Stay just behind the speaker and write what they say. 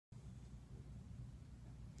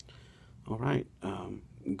All right.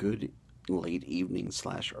 Good late evening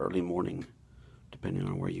slash early morning, depending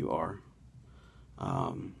on where you are.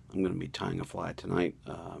 I'm going to be tying a fly tonight.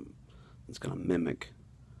 It's going to mimic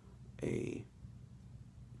a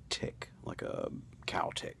tick, like a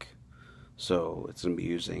cow tick. So it's going to be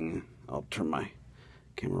using, I'll turn my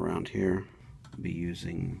camera around here, I'll be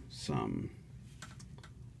using some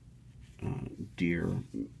deer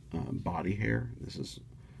body hair. This is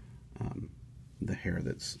the hair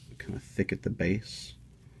that's kind of thick at the base.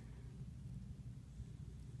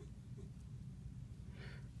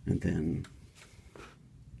 And then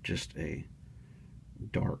just a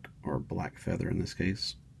dark or black feather in this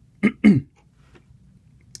case. I've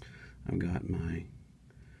got my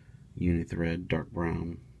Uni-Thread dark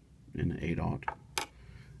brown in 8/0,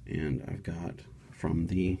 and I've got from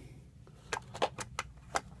the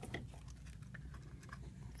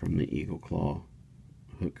Eagle Claw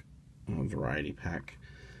hook variety pack.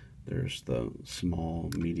 There's the small,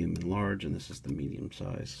 medium, and large, and this is the medium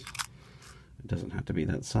size. It doesn't have to be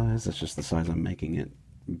that size, that's just the size I'm making it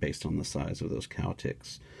based on the size of those cow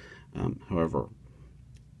ticks. However,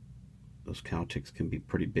 those cow ticks can be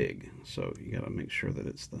pretty big, so you gotta make sure that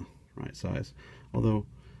it's the right size. Although,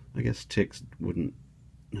 I guess ticks wouldn't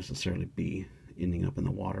necessarily be ending up in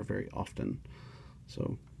the water very often,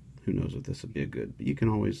 so who knows if this would be a good, but you can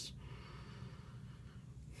always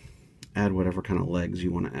add whatever kind of legs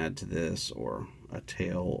you want to add to this, or a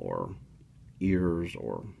tail, or ears,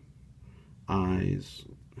 or eyes,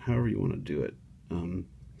 however you want to do it.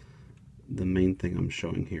 The main thing I'm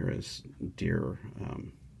showing here is deer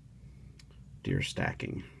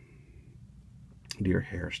stacking, deer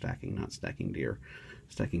hair stacking, not stacking deer,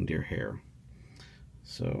 stacking deer hair.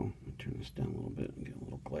 So let me turn this down a little bit and get a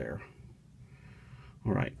little glare.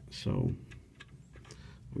 All right, so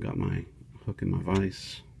I've got my hook in my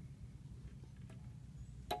vise.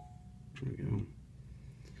 There we go.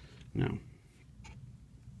 Now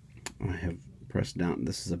I have pressed down.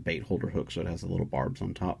 This is a bait holder hook, so it has the little barbs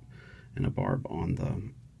on top and a barb on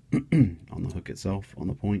the on the hook itself, on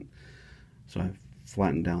the point. So I've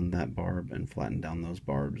flattened down that barb and flattened down those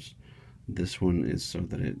barbs. This one is so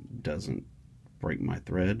that it doesn't break my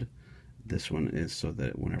thread. This one is so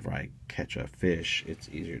that whenever I catch a fish, it's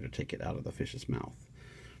easier to take it out of the fish's mouth.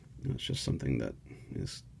 And it's just something that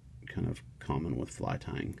is kind of common with fly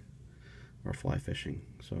tying or fly fishing.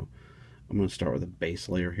 So I'm going to start with a base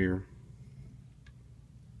layer here.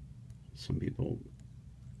 Some people,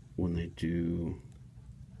 when they do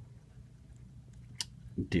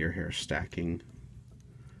deer hair stacking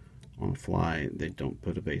on a fly, they don't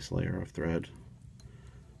put a base layer of thread.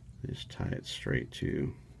 They just tie it straight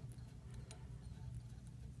to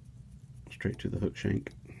the hook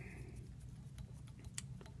shank.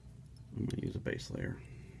 I'm going to use a base layer.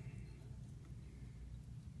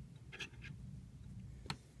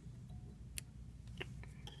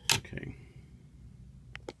 Okay.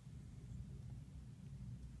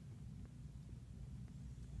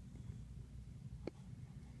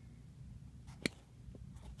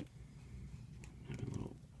 Having a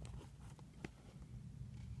little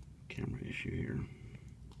camera issue here.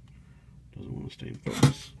 Doesn't want to stay in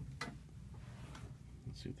focus.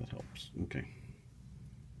 Let's see if that helps. Okay.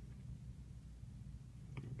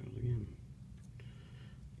 There it goes again.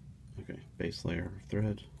 Okay, base layer of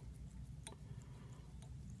thread.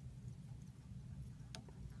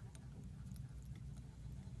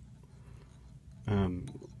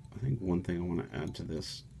 I think one thing I want to add to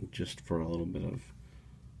this, just for a little bit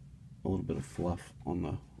of fluff on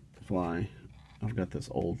the fly. I've got this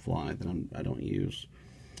old fly that I don't use.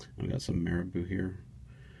 I've got some marabou here.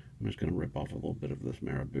 I'm just going to rip off a little bit of this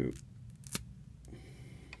marabou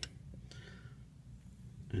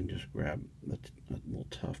and just grab a little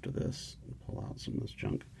tuft of this and pull out some of this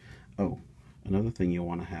junk. Oh, another thing you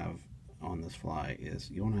want to have on this fly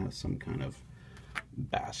is you want to have some kind of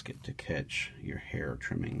basket to catch your hair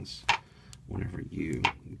trimmings whenever you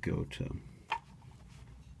go to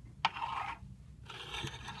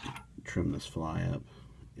trim this fly up.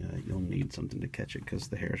 You'll need something to catch it because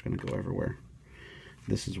the hair is going to go everywhere.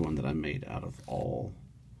 This is one that I made out of all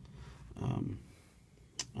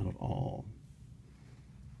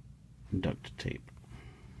duct tape,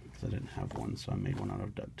 because I didn't have one, so I made one out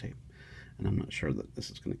of duct tape. And I'm not sure that this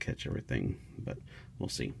is going to catch everything, but we'll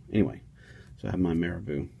see. Anyway, so I have my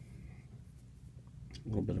marabou, a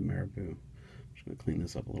little bit of marabou. I'm just going to clean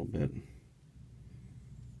this up a little bit. Get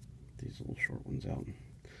these little short ones out.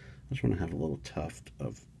 I just want to have a little tuft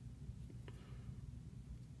of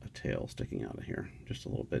a tail sticking out of here, just a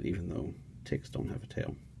little bit, even though ticks don't have a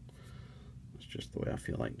tail. That's just the way I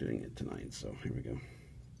feel like doing it tonight, so here we go.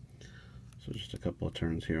 So just a couple of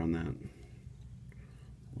turns here on that.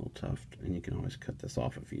 tuft, and you can always cut this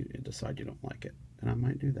off if you decide you don't like it. And I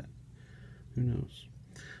might do that. Who knows?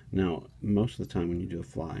 Now, most of the time when you do a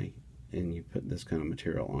fly and you put this kind of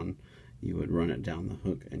material on, you would run it down the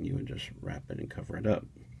hook and you would just wrap it and cover it up.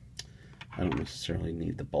 I don't necessarily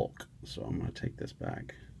need the bulk, so I'm going to take this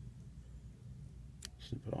back,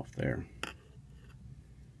 snip it off there.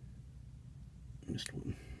 Missed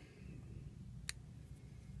one.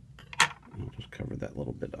 I'll just cover that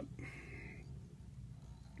little bit up.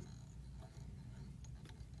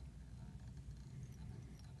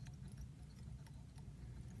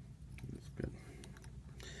 That's good.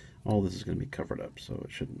 All this is going to be covered up, so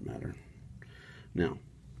it shouldn't matter. Now,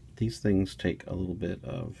 these things take a little bit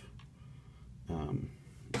of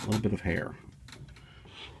hair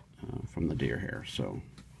from the deer hair, so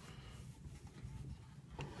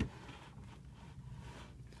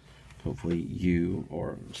hopefully you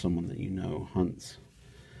or someone that you know hunts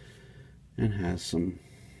and has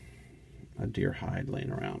a deer hide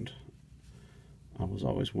laying around. I was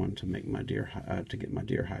always one to make my to get my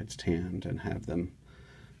deer hides tanned and have them,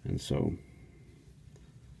 and so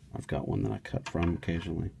I've got one that I cut from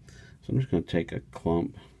occasionally. So I'm just going to take a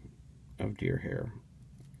clump of deer hair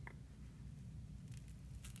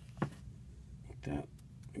like that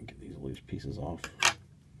and get these loose pieces off.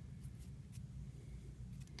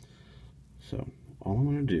 So all I'm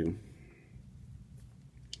going to do,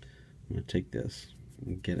 I'm going to take this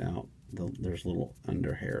and get out there's little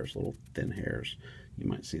under hairs, little thin hairs. You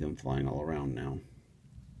might see them flying all around now.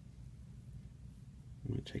 I'm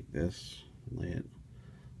going to take this, lay it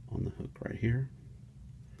on the hook right here.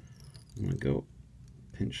 I'm going to go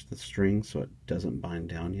pinch the string so it doesn't bind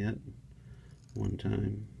down yet. 1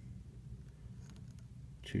 time,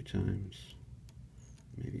 2 times,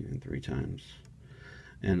 maybe even 3 times.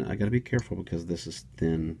 And I got to be careful because this is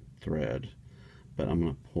thin thread, but I'm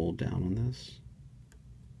going to pull down on this.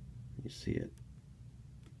 You see it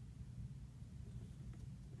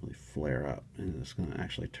really flare up, and it's going to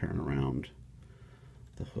actually turn around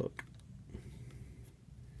the hook.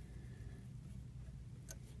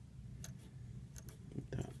 Like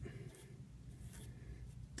that.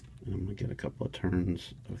 And I'm going to get a couple of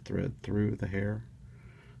turns of thread through the hair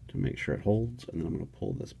to make sure it holds, and then I'm going to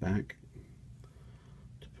pull this back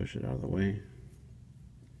to push it out of the way.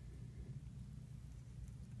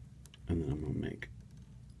 And then I'm going to make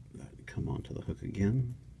that come onto the hook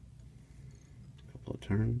again. A couple of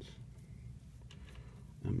turns.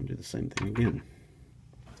 I'm going to do the same thing again.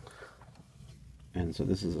 And so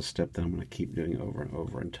this is a step that I'm going to keep doing over and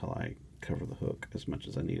over until I cover the hook as much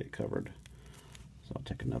as I need it covered. So I'll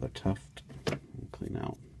take another tuft and clean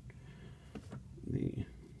out the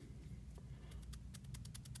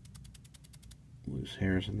loose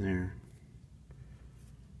hairs in there.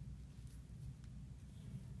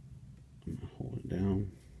 I'm going to hold it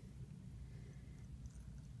down.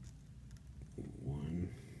 1,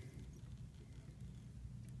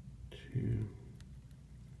 2,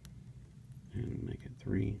 and make it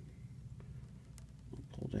 3.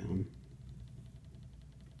 I'll pull down.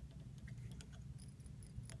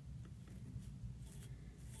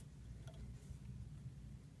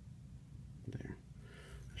 There.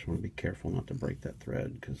 I just want to be careful not to break that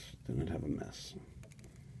thread because then I'd have a mess.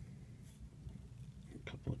 A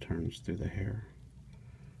couple of turns through the hair.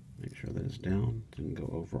 Make sure that it's down. Didn't go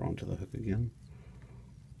over onto the hook again.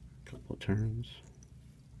 A couple of turns.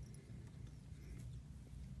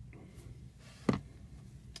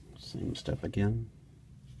 Same step again.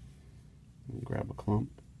 And grab a clump.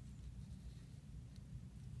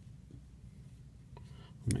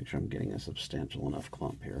 Make sure I'm getting a substantial enough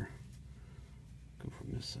clump here. Go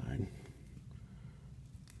from this side.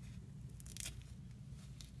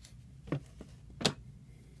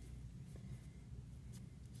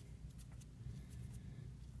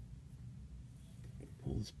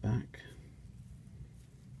 Pull this back.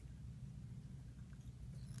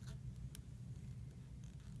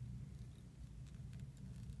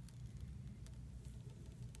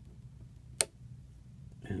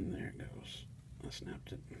 And there it goes. I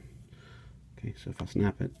snapped it. Okay, so if I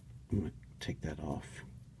snap it, I'm going to take that off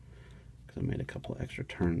because I made a couple of extra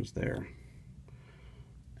turns there.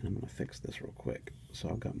 And I'm going to fix this real quick. So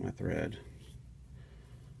I've got my thread.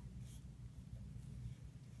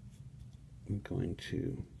 I'm going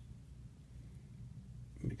to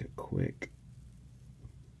make a quick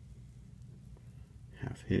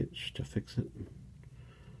half hitch to fix it.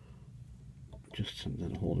 Just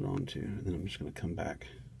something to hold it on to. And then I'm just going to come back.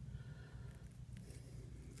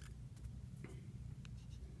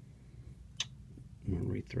 I'm going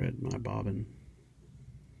to rethread my bobbin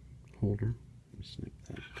holder. Snip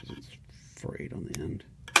that because it's frayed on the end.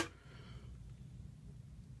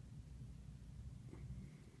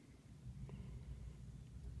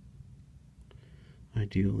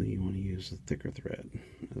 ideally you want to use the thicker thread,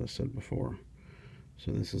 as I said before.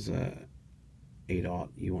 So this is a 8/0.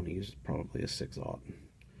 You want to use probably a 6/0.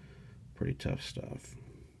 Pretty tough stuff.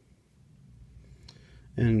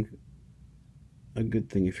 And a good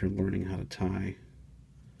thing if you're learning how to tie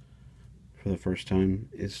for the first time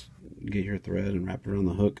is get your thread and wrap it around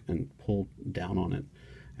the hook and pull down on it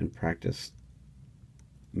and practice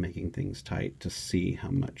making things tight to see how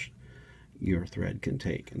much your thread can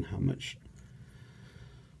take and how much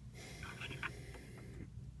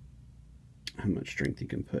strength you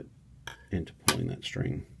can put into pulling that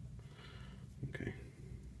string. Okay.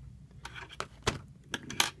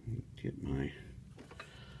 Get my...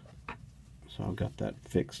 So I've got that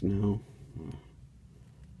fixed now.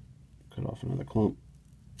 Cut off another clump.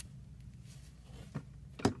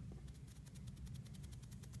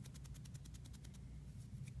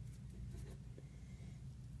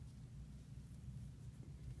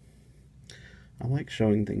 I like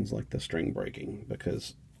showing things like the string breaking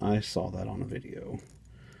because I saw that on a video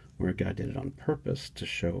where a guy did it on purpose to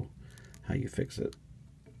show how you fix it.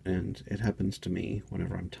 And it happens to me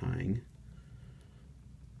whenever I'm tying.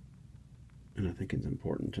 And I think it's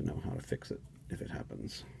important to know how to fix it if it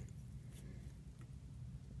happens.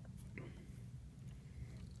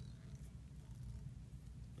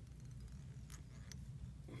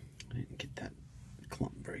 I didn't get that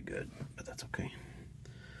clump very good, but that's okay.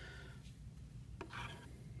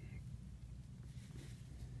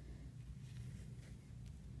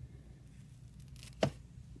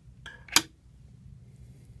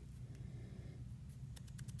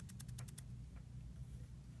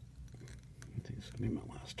 I think this is going to be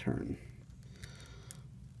my last turn.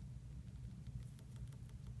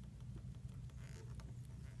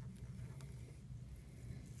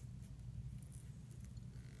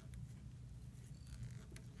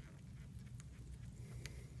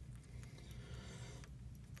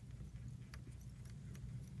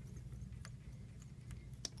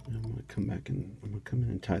 I'm going to come back and I'm going to come in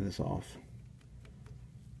and tie this off.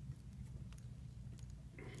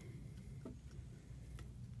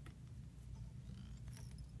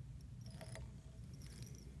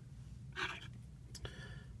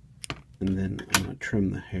 And then I'm going to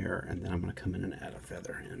trim the hair, and then I'm going to come in and add a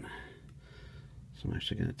feather in. So I'm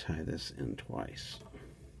actually going to tie this in twice.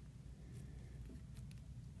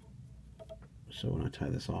 So when I tie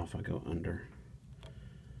this off, I go under.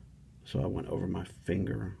 So I went over my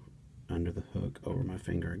finger, under the hook, over my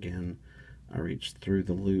finger again. I reach through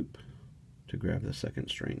the loop to grab the second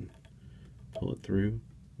string. Pull it through,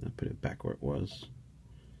 and I put it back where it was.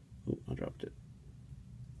 Oh, I dropped it.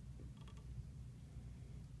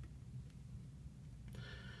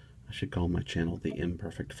 I should call my channel The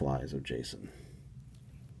Imperfect Flies of Jason,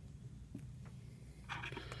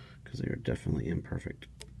 because they are definitely imperfect,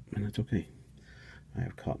 and that's okay. I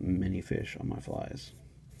have caught many fish on my flies.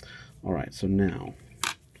 Alright, so now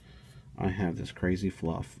I have this crazy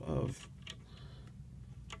fluff of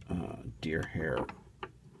deer hair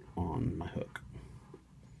on my hook.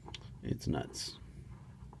 It's nuts.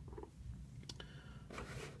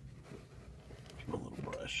 A little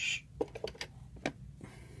brush.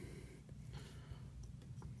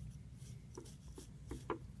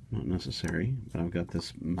 Not necessary, but I've got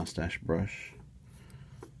this mustache brush.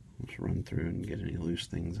 Let's run through and get any loose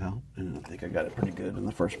things out. And I think I got it pretty good in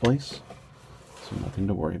the first place. So nothing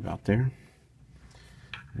to worry about there.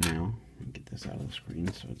 Now, get this out of the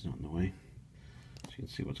screen so it's not in the way. So you can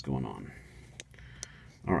see what's going on.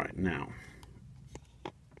 Alright, now.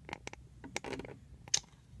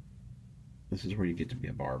 This is where you get to be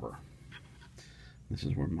a barber. This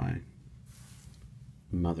is where my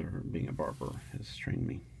mother, being a barber, has trained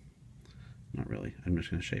me. Not really. I'm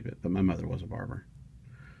just going to shape it. But my mother was a barber.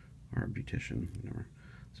 Or a beautician, whatever.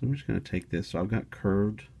 So I'm just going to take this. So I've got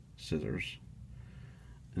curved scissors.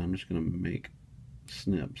 And I'm just going to make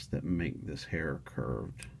snips that make this hair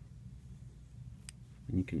curved.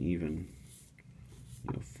 And you can even,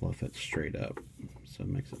 fluff it straight up. So it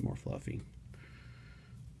makes it more fluffy.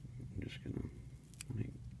 I'm just going to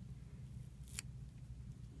make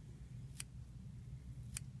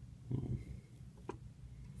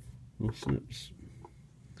little snips.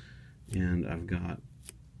 And I've got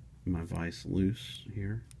my vise loose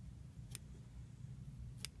here.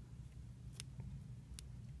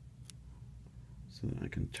 So that I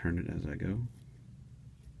can turn it as I go.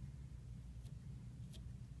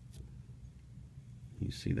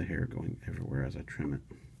 You see the hair going everywhere as I trim it.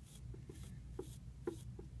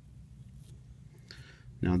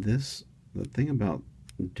 Now the thing about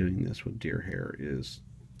doing this with deer hair is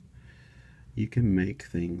you can make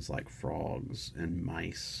things like frogs and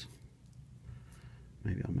mice.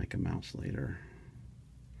 Maybe I'll make a mouse later.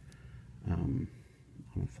 on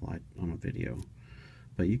a video.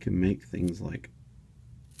 But you can make things like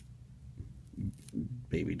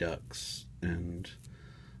baby ducks and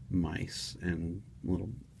mice and little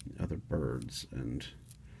other birds and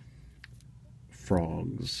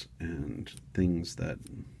frogs and things that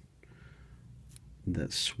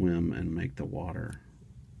swim and make the water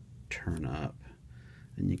turn up.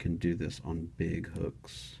 And you can do this on big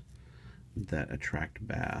hooks that attract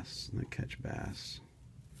bass and that catch bass.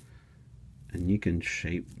 And you can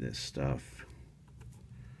shape this stuff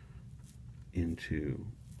into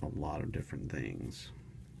a lot of different things.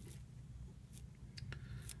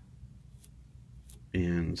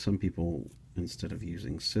 And some people, instead of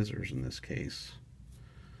using scissors in this case,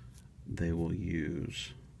 they will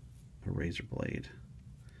use a razor blade,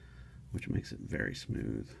 which makes it very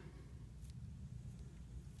smooth.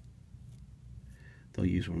 They'll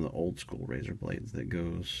use one of the old school razor blades that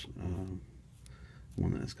goes,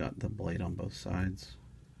 one that's got the blade on both sides,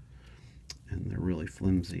 and they're really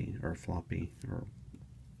flimsy or floppy or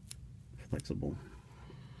flexible,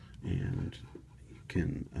 and you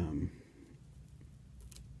can,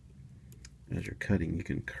 as you're cutting, you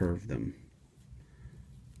can curve them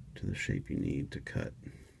to the shape you need to cut.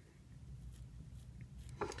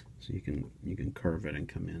 So you can curve it and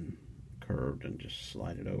come in curved and just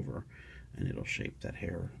slide it over, and it'll shape that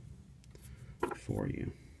hair for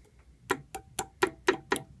you.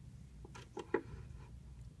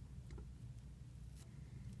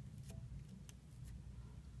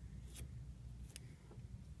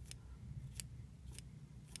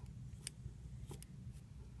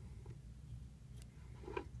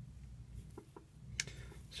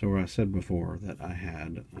 So where I said before that I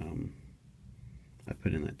had, I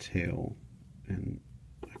put in that tail and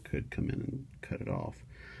I could come in and cut it off,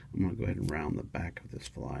 I'm going to go ahead and round the back of this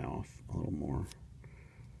fly off a little more.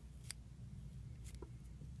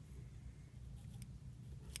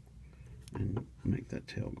 And make that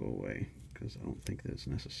tail go away, because I don't think that it's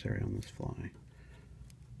necessary on this fly.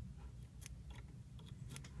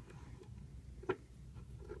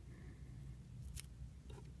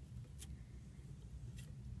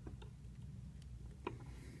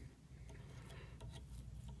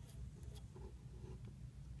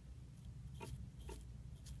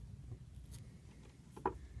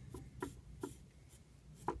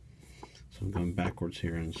 So I'm going backwards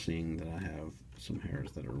here and seeing that I have some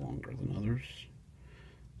hairs that are longer than others.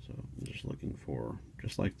 So I'm just looking for,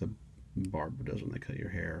 just like the barber does when they cut your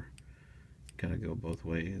hair, you gotta go both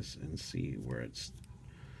ways and see where it's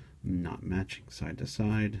not matching side to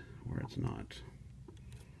side, where it's not.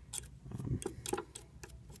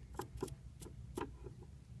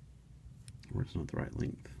 Where it's not the right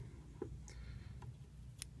length.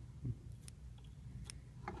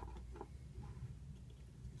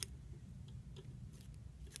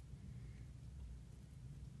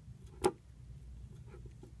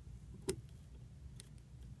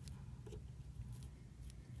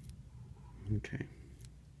 Okay.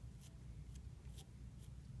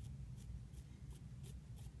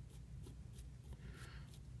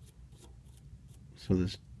 So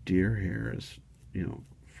this deer hair is, you know,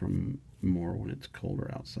 from more when it's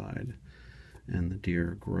colder outside, and the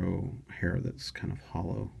deer grow hair that's kind of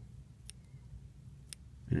hollow,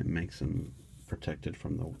 and it makes them protected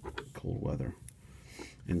from the cold weather.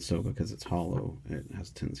 And so because it's hollow, it has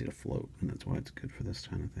a tendency to float, and that's why it's good for this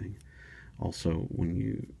kind of thing. Also,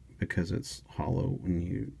 because it's hollow, when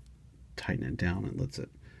you tighten it down, it lets it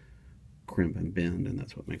crimp and bend, and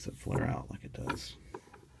that's what makes it flare out like it does.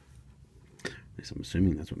 At least I'm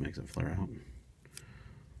assuming that's what makes it flare out.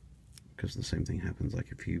 Because the same thing happens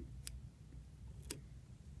like if you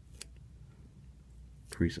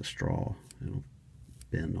grease a straw, it'll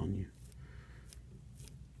bend on you.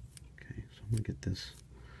 Okay, so I'm going to get this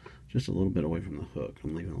just a little bit away from the hook.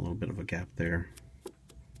 I'm leaving a little bit of a gap there.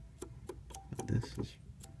 But this is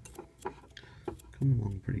coming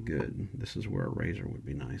along pretty good. This is where a razor would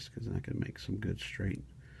be nice, because then I could make some good straight,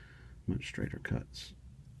 much straighter cuts.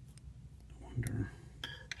 I wonder.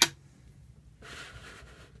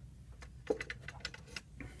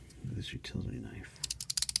 This utility knife,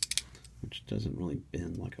 which doesn't really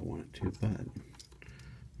bend like I want it to, but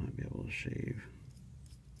might be able to shave.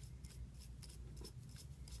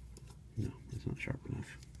 No, it's not sharp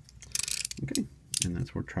enough. Okay, and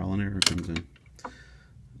that's where trial and error comes in.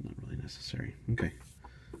 Not really necessary. Okay,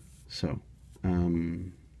 so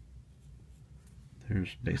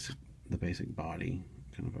there's the basic body,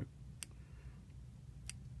 kind of a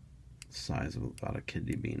size of about a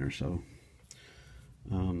kidney bean or so.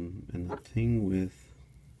 And the thing with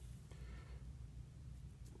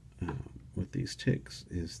these ticks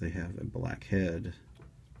is they have a black head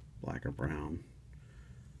black or brown.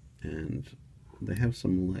 And they have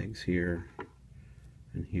some legs here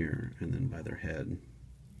and here, and then by their head.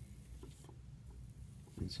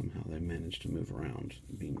 And somehow they manage to move around,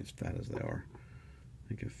 being as fat as they are. I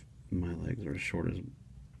think if my legs are as short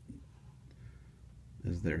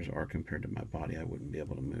as theirs are compared to my body, I wouldn't be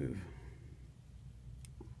able to move.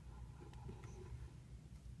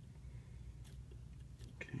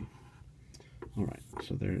 Okay. Alright,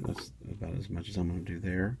 so that's about as much as I'm going to do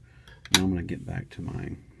there. Now I'm going to get back to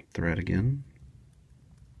my thread again.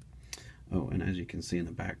 Oh, and as you can see in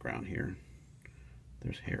the background here,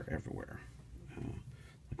 there's hair everywhere.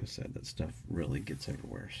 Like I said, that stuff really gets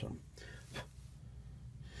everywhere. So,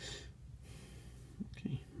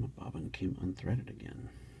 okay, my bobbin came unthreaded again.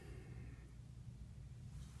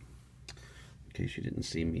 In case you didn't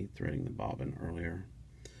see me threading the bobbin earlier,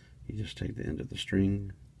 you just take the end of the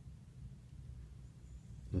string,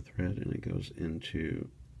 the thread, and it goes into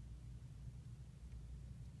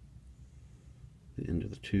the end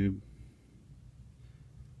of the tube.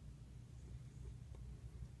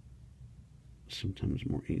 Sometimes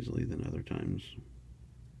more easily than other times.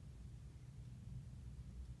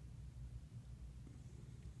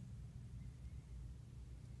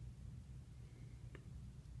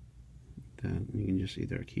 That you can just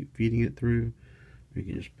either keep feeding it through, or you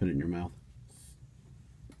can just put it in your mouth,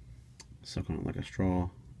 suck on it like a straw,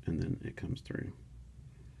 and then it comes through,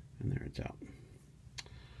 and there it's out.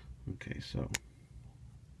 Okay, so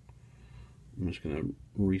I'm just going to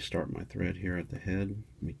restart my thread here at the head.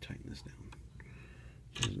 Let me tighten this down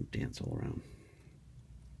so it doesn't dance all around.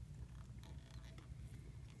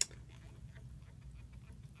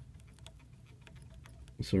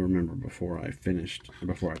 So remember, before I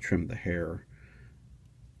trimmed the hair,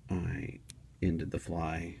 I ended the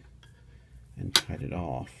fly and tied it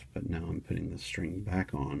off, but now I'm putting the string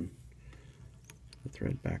back on, the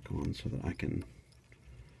thread back on, so that I can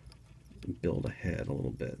build a head a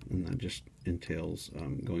little bit, and that just entails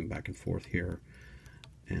going back and forth here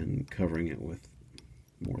and covering it with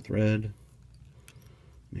more thread,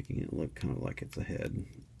 making it look kind of like it's a head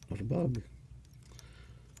of a bug.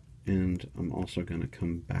 And I'm also going to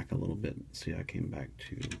come back a little bit. See, I came back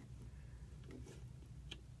to, let's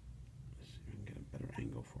see if I can get a better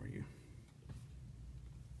angle for you.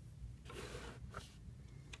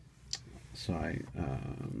 So I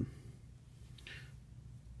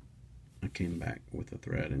came back with the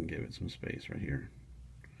thread and gave it some space right here.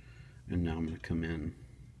 And now I'm going to come in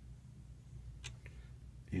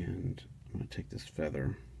and I'm going to take this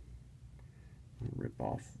feather and rip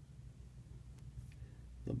off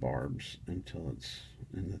the barbs until it's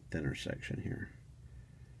in the thinner section here.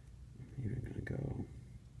 I'm even going to go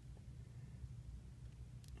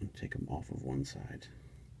and take them off of one side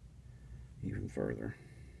even further.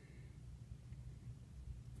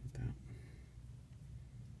 Like that.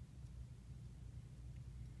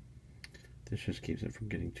 This just keeps it from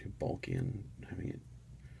getting too bulky and having it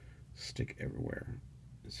stick everywhere.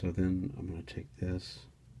 So then I'm going to take this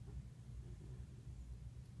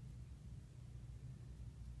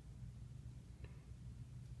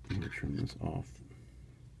I'm going to trim this off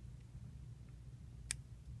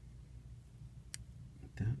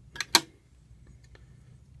like that.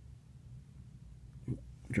 Oh,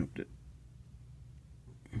 dropped it.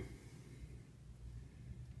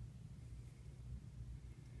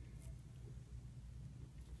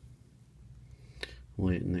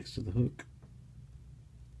 Lay it next to the hook.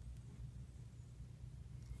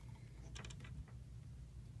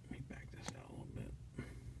 Let me back this out a little bit.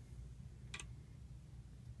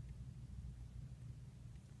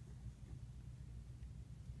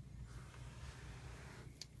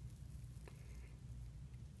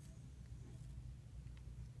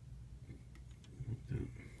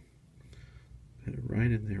 Put it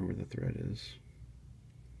right in there where the thread is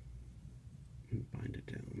and bind it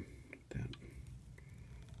down like that.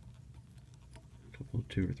 A couple of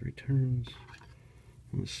 2 or 3 turns.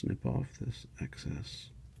 I'm going to snip off this excess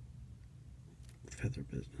feather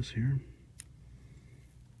business here.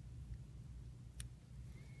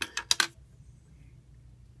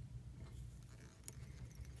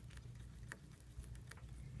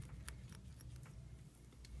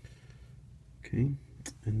 Okay,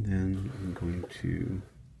 and then I'm going to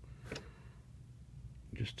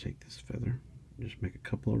just take this feather, just make a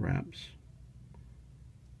couple of wraps.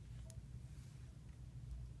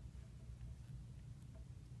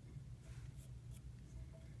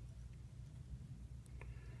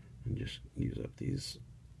 And just use up these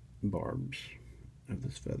barbs of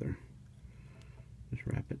this feather. Just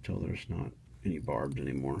wrap it till there's not any barbs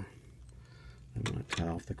anymore. I'm going to tie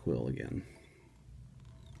off the quill again.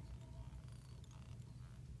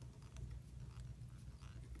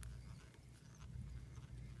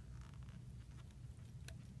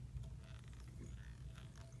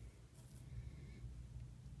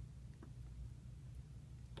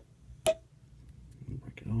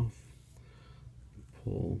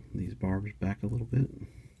 these barbs back a little bit.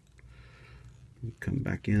 Come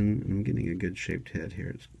back in, and I'm getting a good shaped head here.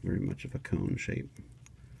 It's very much of a cone shape.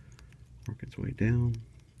 Work its way down.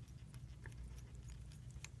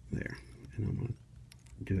 There. And I'm going to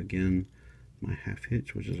do again my half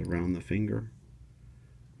hitch, which is around the finger.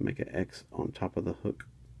 Make an X on top of the hook.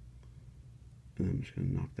 And I'm just going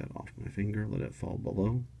to knock that off my finger, let it fall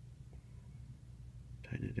below.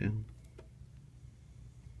 Tighten it down.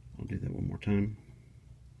 I'll do that one more time.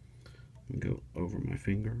 And go over my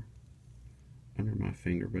finger, under my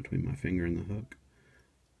finger, between my finger and the hook.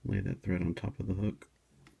 Lay that thread on top of the hook.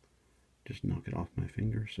 Just knock it off my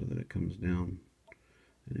finger so that it comes down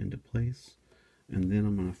and into place. And then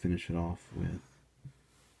I'm going to finish it off with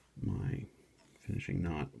my finishing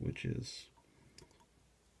knot, which is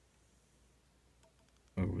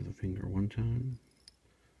over the finger one time,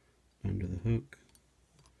 under the hook,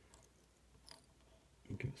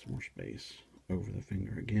 and give it some more space, over the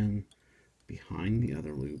finger again, behind the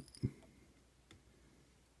other loop.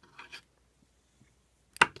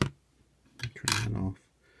 Turn that off.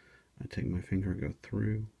 I take my finger and go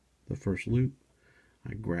through the first loop.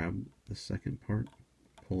 I grab the second part,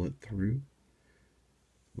 pull it through,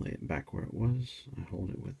 lay it back where it was. I hold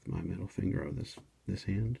it with my middle finger of this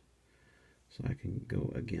hand, so I can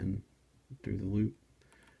go again through the loop.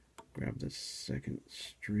 Grab the second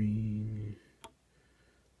string,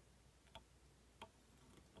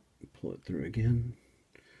 pull it through again.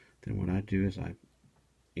 Then what I do is I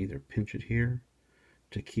either pinch it here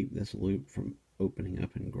to keep this loop from opening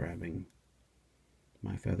up and grabbing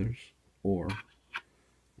my feathers, or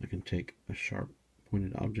I can take a sharp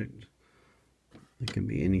pointed object. It can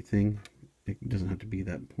be anything. It doesn't have to be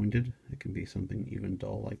that pointed. It can be something even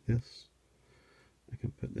dull like this. I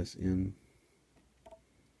can put this in,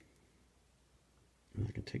 and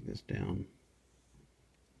I can take this down.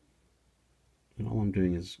 And all I'm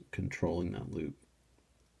doing is controlling that loop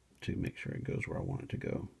to make sure it goes where I want it to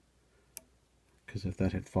go. Because if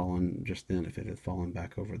that had fallen just then, if it had fallen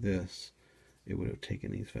back over this, it would have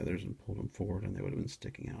taken these feathers and pulled them forward, and they would have been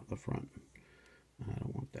sticking out the front. I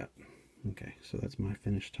don't want that. Okay, so that's my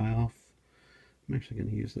finished tie off. I'm actually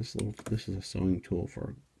going to use this this is a sewing tool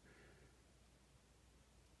for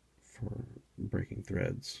breaking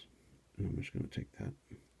threads. And I'm just going to take that.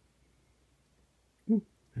 Ooh,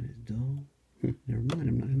 that is dull. Never mind,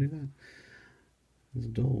 I'm not going to do that. It's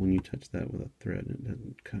dull when you touch that with a thread and it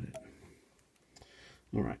doesn't cut it.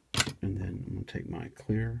 Alright, and then I'm going to take my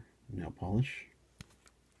clear nail polish.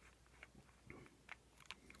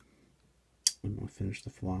 I'm going to finish the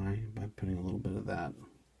fly by putting a little bit of that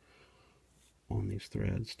on these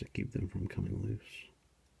threads to keep them from coming loose.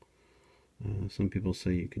 Some people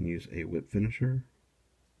say you can use a whip finisher,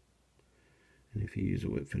 and if you use a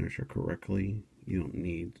whip finisher correctly, you don't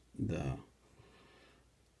need the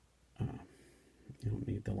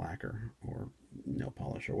lacquer or nail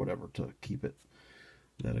polish or whatever to keep it.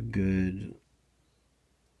 That a good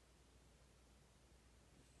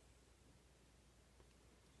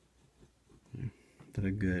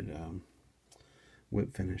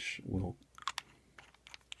whip finish will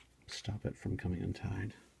stop it from coming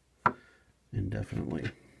untied indefinitely.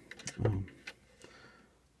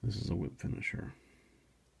 This is a whip finisher,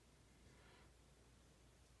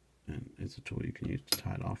 and it's a tool you can use to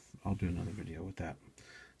tie it off. I'll do another video with that.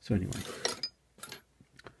 So anyway,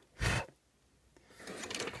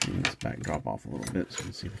 clean this backdrop off a little bit so you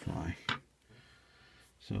can see the fly.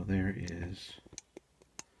 So there is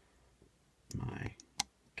my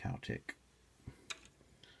cow tick,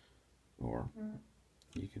 or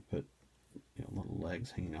you could put little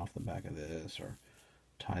legs hanging off the back of this, or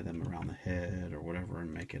tie them around the head or whatever,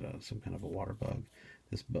 and make it some kind of a water bug.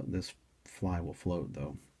 This fly will float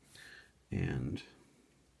though, and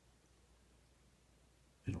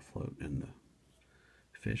it'll float, and the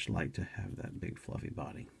fish like to have that big fluffy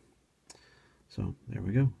body. So there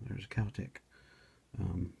we go. There's a cow tick.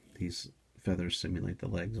 These feathers simulate the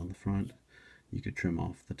legs on the front. You could trim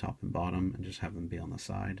off the top and bottom and just have them be on the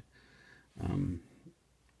side.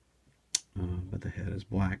 But the head is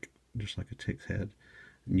black, just like a tick's head.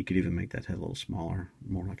 And you could even make that head a little smaller,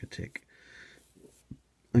 more like a tick.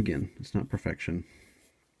 Again, it's not perfection.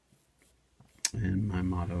 And my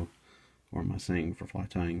motto, or my saying for fly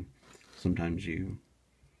tying, sometimes you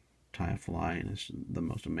tie a fly and it's the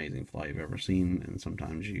most amazing fly you've ever seen, and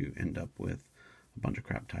sometimes you end up with a bunch of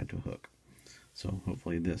crap tied to a hook. So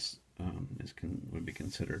hopefully this would be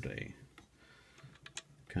considered a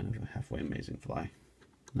kind of a halfway amazing fly.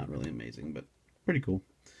 Not really amazing, but pretty cool.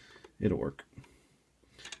 It'll work.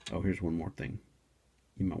 Oh, here's one more thing.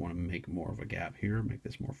 You might want to make more of a gap here, make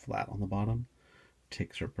this more flat on the bottom.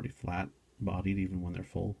 Ticks are pretty flat bodied even when they're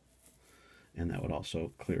full. and that would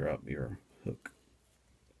also clear up your hook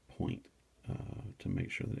point to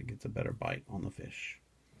make sure that it gets a better bite on the fish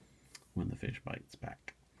when the fish bites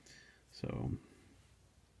back. So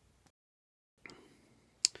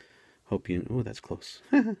hope you, oh, that's close.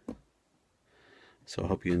 So I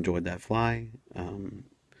hope you enjoyed that fly.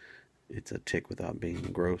 It's a tick without being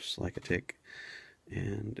gross like a tick,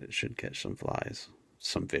 and it should catch some flies,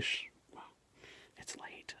 some fish. It's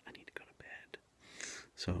late. I need to go to bed.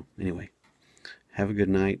 So anyway, have a good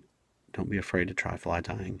night. Don't be afraid to try fly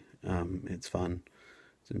tying. It's fun.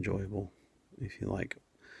 It's enjoyable if you like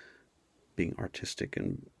being artistic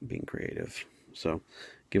and being creative. So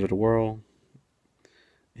give it a whirl,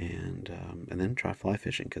 and then try fly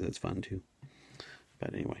fishing because it's fun too.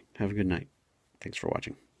 But anyway, have a good night. Thanks for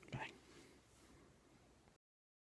watching.